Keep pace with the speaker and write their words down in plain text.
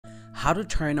How to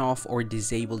turn off or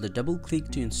disable the double click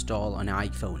to install on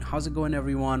iPhone. How's it going,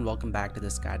 everyone? Welcome back to the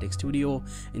SkyTech Studio.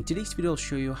 In today's video, I'll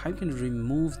show you how you can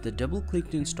remove the double click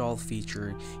to install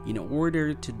feature in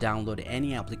order to download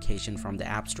any application from the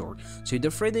App Store. So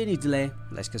without further any delay,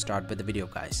 let's get started with the video,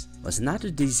 guys. Well, so now to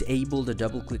disable the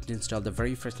double click to install, the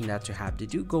very first thing that you have to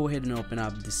do, go ahead and open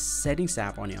up the settings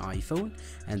app on your iPhone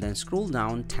and then scroll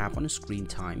down, tap on screen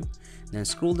time, then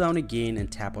scroll down again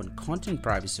and tap on content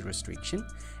privacy restriction,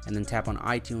 and then tap on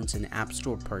iTunes and App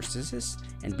Store purchases,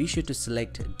 and be sure to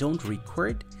select don't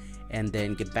record, and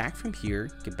then get back from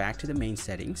here, get back to the main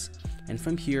settings, and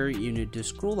from here you need to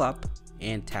scroll up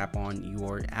and tap on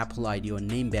your Apple ID or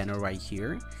name banner right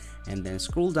here, and then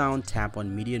scroll down, tap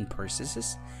on media and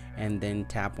purchases, and then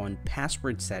tap on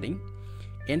password setting.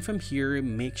 And from here,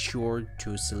 make sure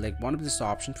to select one of this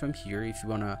options from here. If you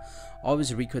want to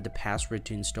always record the password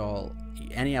to install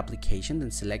any application,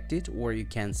 then select it, or you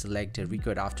can select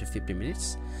record after 50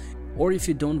 minutes. Or if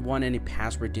you don't want any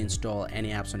password to install any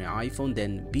apps on your iPhone,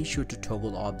 then be sure to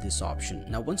toggle off this option.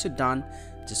 Now once you're done,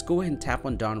 just go ahead and tap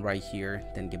on done right here,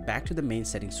 then get back to the main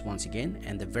settings once again,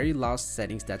 and the very last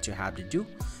settings that you have to do.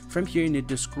 From here, you need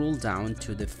to scroll down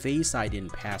to the Face ID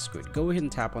and passcode. Go ahead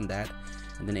and tap on that,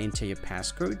 and then enter your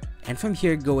passcode, and from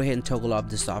here go ahead and toggle off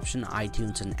this option,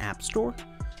 iTunes and App Store.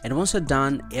 And once you're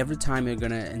done, every time you're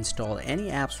gonna install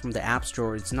any apps from the App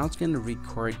Store, it's not gonna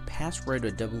record password or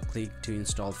double click to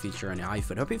install feature on your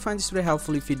iPhone. Hope you find this video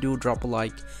helpful. If you do, drop a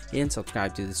like and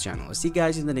subscribe to this channel. I'll see you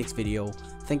guys in the next video.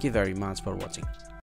 Thank you very much for watching.